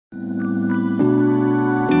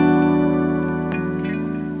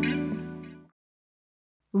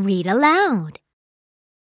read aloud.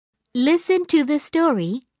 Listen to the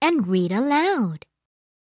story and read aloud.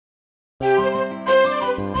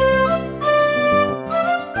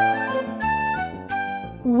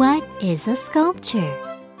 What is a sculpture?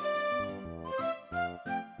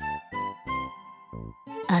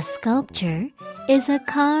 A sculpture is a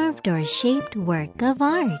carved or shaped work of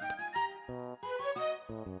art.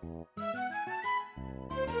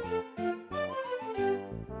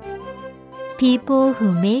 People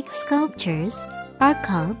who make sculptures are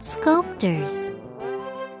called sculptors.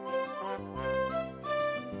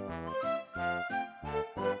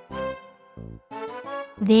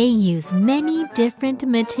 They use many different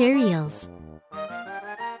materials.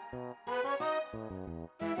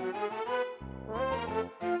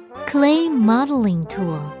 Clay modeling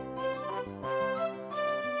tool.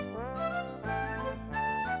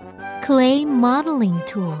 Clay modeling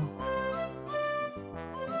tool.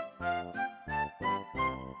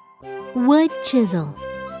 Wood chisel.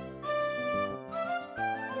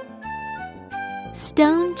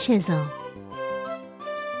 Stone chisel.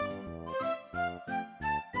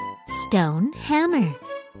 Stone hammer.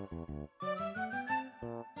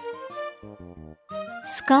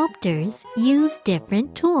 Sculptors use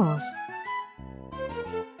different tools.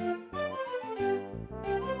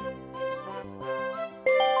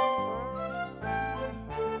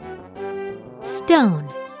 Stone.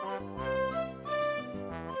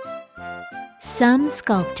 Some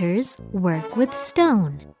sculptors work with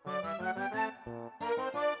stone.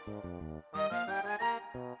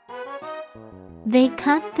 They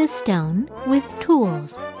cut the stone with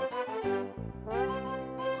tools.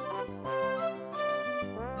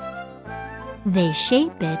 They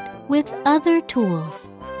shape it with other tools.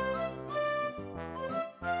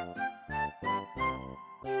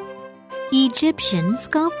 Egyptian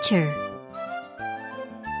sculpture.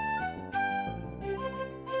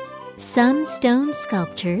 Some stone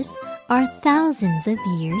sculptures are thousands of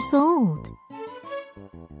years old.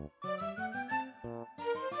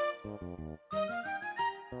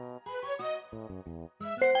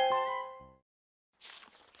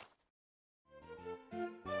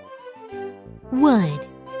 Wood.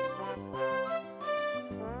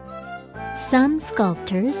 Some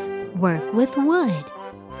sculptors work with wood.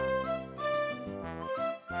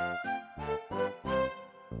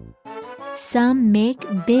 Some make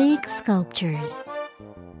big sculptures.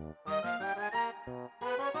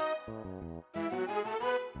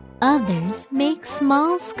 Others make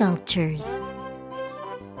small sculptures.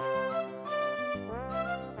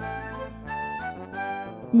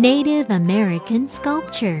 Native American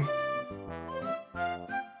sculpture.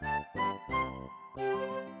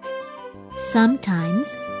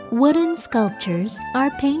 Sometimes wooden sculptures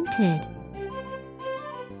are painted.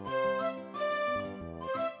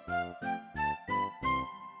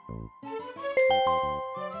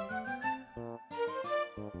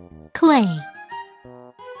 Clay.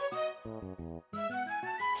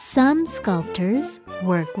 Some sculptors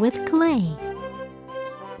work with clay.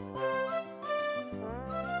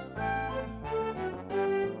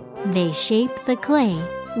 They shape the clay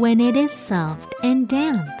when it is soft and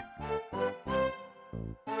damp.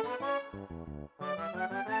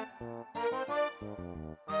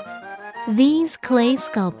 These clay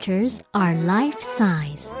sculptures are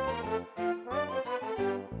life-size.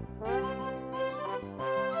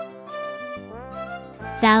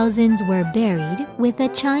 Thousands were buried with a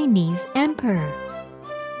Chinese emperor.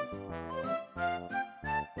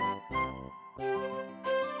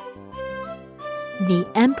 The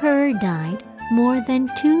emperor died more than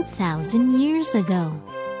 2,000 years ago.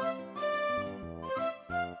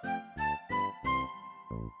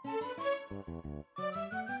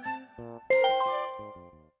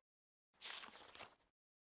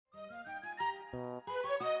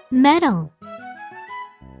 Metal.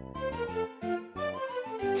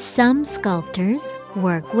 Some sculptors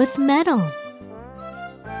work with metal.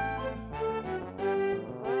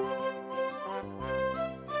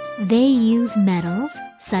 They use metals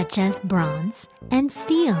such as bronze and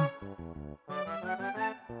steel.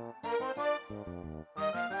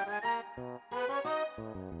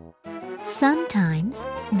 Sometimes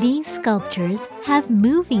these sculptures have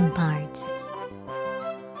moving parts.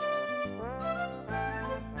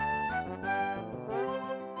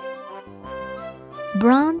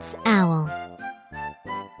 Bronze owl.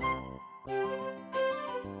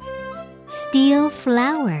 Steel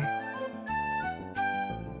flower.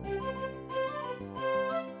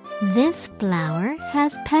 This flower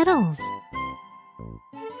has petals.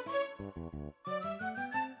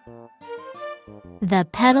 The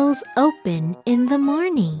petals open in the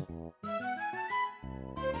morning.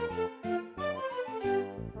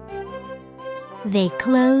 They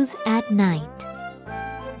close at night.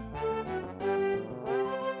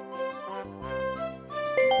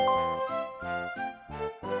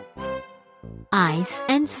 Ice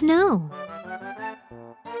and snow.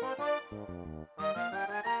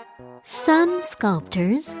 Some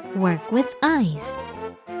sculptors work with ice.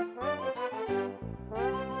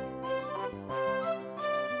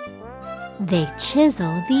 They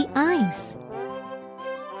chisel the ice.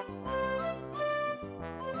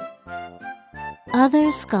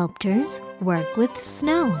 Other sculptors work with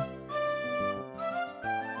snow.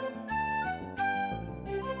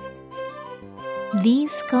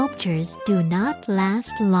 These sculptures do not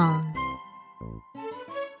last long.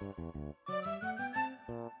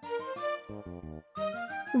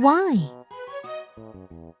 Why?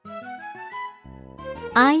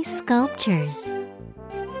 Ice sculptures.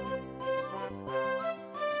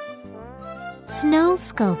 Snow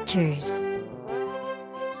sculptures.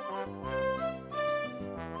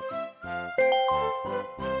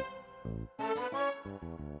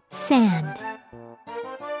 Sand.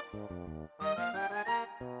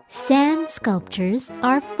 Sand sculptures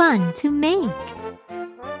are fun to make.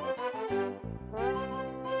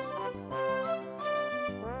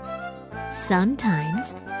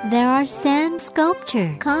 Sometimes there are sand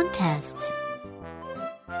sculpture contests.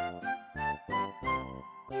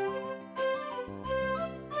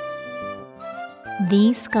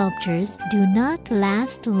 These sculptures do not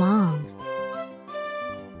last long.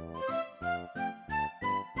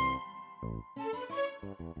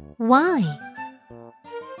 Why?